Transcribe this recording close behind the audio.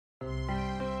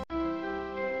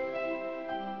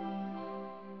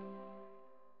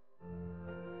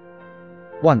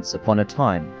Once upon a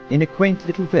time, in a quaint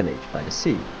little village by the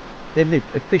sea, there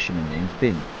lived a fisherman named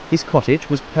Finn. His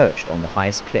cottage was perched on the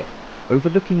highest cliff,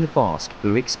 overlooking the vast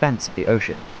blue expanse of the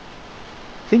ocean.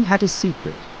 Finn had a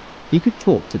secret. He could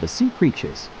talk to the sea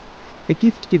creatures, a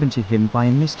gift given to him by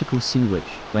a mystical sea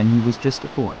witch when he was just a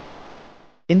boy.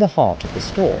 In the heart of the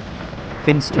storm,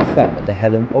 Finn stood firm at the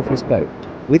helm of his boat,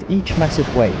 with each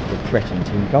massive wave that threatened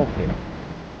to engulf him.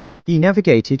 He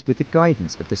navigated with the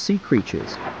guidance of the sea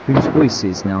creatures, whose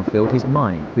voices now filled his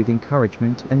mind with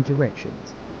encouragement and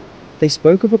directions. They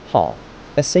spoke of a path,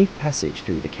 a safe passage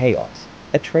through the chaos,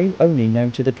 a trail only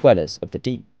known to the dwellers of the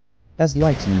deep. As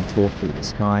lightning tore through the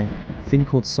sky, Finn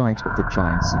caught sight of the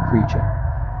giant sea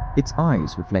creature, its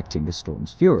eyes reflecting the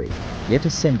storm's fury, yet a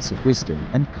sense of wisdom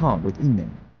and calm within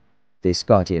them. This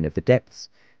guardian of the depths,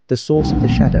 the source of the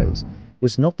shadows,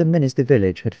 was not the menace the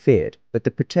village had feared, but the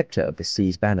protector of the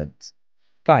sea's balance.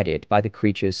 Guided by the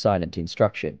creature's silent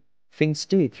instruction, Finn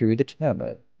steered through the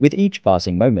turmoil. With each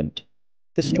passing moment,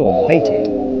 the storm abated,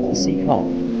 the sea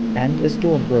calmed, and as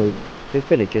dawn broke, the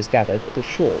villagers gathered at the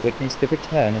shore witnessed the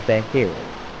return of their hero.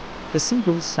 The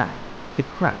seagulls sang, the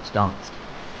crabs danced,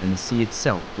 and the sea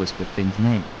itself whispered Finn's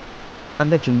name, a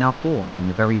legend now born from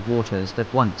the very waters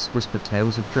that once whispered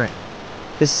tales of dread.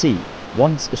 The sea,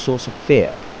 once a source of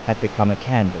fear, had become a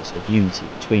canvas of unity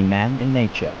between man and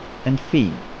nature, and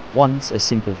Finn, once a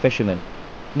simple fisherman,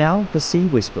 now the Sea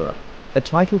Whisperer, a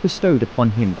title bestowed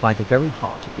upon him by the very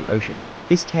heart of the ocean.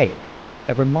 His tale,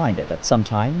 a reminder that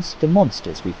sometimes the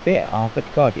monsters we fear are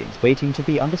but guardians waiting to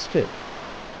be understood.